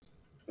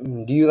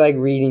Do you like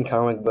reading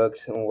comic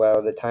books?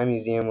 Well, The Time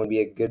Museum would be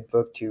a good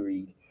book to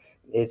read.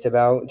 It's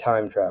about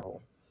time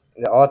travel.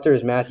 The author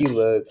is Matthew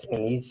Lux,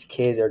 and these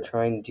kids are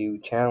trying to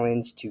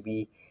challenge to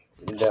be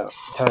the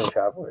time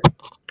traveler.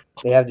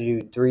 They have to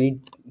do three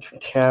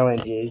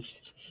challenges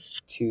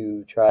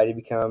to try to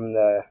become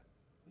the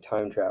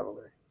time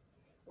traveler.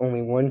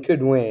 Only one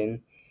could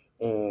win,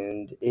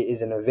 and it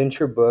is an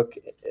adventure book.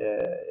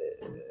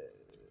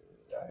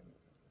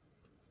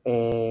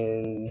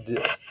 And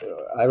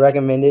I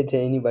recommend it to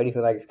anybody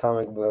who likes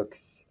comic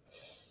books.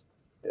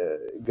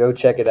 Go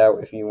check it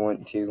out if you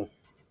want to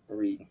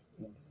read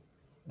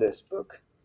this book.